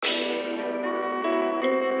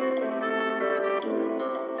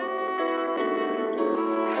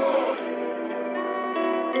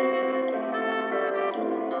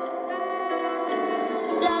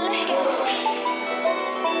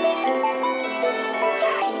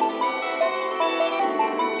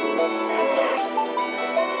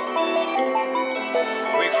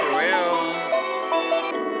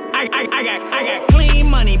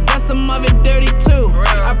of it dirty too.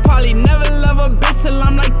 I probably never love a bitch till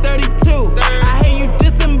I'm like 32. I hate you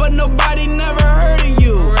dissing, but nobody never heard of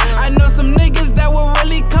you. I know some niggas that will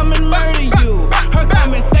really come and murder you. Her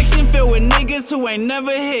comment section filled with niggas who ain't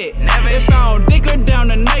never hit. If I don't dick her down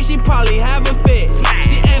tonight, she probably have a fit.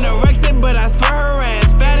 She anorexic, but I swear her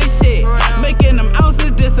ass fat as shit. Making them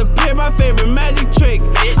ounces disappear, my favorite magic trick.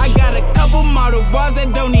 I got a couple model bars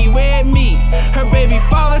that don't need red meat. Her baby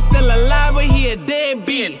father still alive, but he a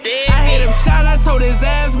deadbeat. I hate him shot, I told his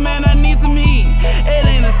ass, man, I need some heat. It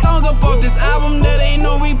ain't a song up off this album that ain't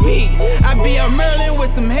no repeat. I be a Merlin with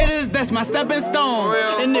some hitters, that's my stepping stone.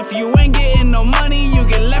 And if you ain't getting no money, you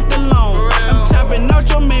get left alone. I'm chopping out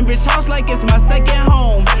your main bitch house like it's my second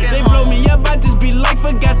home. They blow me up, I just be like,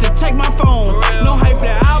 forgot to check my phone. No hype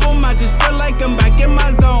that album, I just feel like I'm back in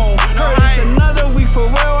my zone. Heard it's another week for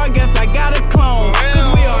real, I guess I got a clone.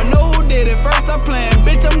 Cause we all know who did it first, I'm playing,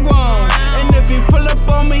 bitch, I'm grown. And if he pull up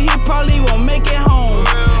on me, he probably won't make it home.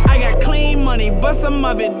 I got clean money, but some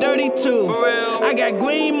of it dirty too. I got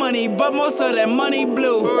green money, but most of that money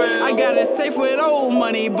blue. I got it safe with old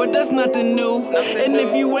money, but that's nothing new. And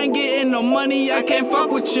if you ain't getting no money, I can't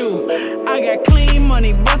fuck with you. I got clean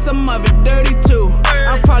money, but some of it dirty too.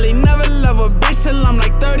 I'll probably never love a bitch till I'm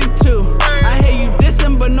like 32. I hate you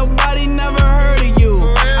dissing, but nobody never heard of you.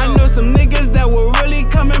 I know some niggas that will really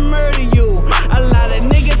come and murder you. A lot of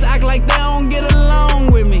niggas act like they don't get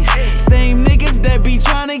along with me. Same niggas that be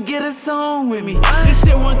tryna get a song with me. This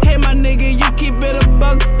shit 1K, my nigga, you keep it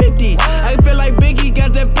 $150. I feel like Biggie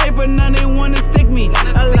got that paper, now they wanna stick me.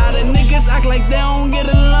 A lot of niggas act like they don't get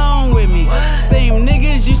along with me. Same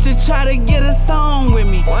niggas used to try to get a song with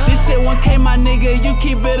me. This shit 1K, my nigga, you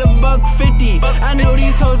keep it $150. I know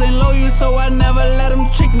these hoes ain't loyal, so I never let them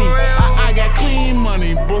trick me. I got clean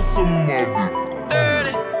money, but some of it